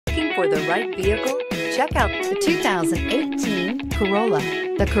for the right vehicle? Check out the 2018 Corolla.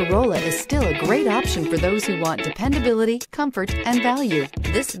 The Corolla is still a great option for those who want dependability, comfort, and value.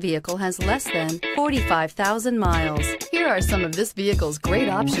 This vehicle has less than 45,000 miles. Here are some of this vehicle's great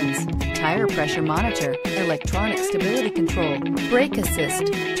options: tire pressure monitor, electronic stability control, brake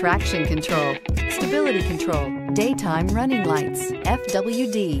assist, traction control, stability control, daytime running lights,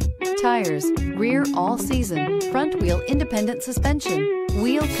 FWD, tires, rear all-season, front-wheel independent suspension,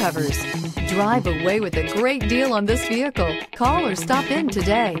 wheel covers. Drive away with a great deal on this vehicle. Call or stop in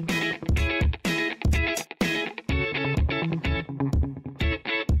today.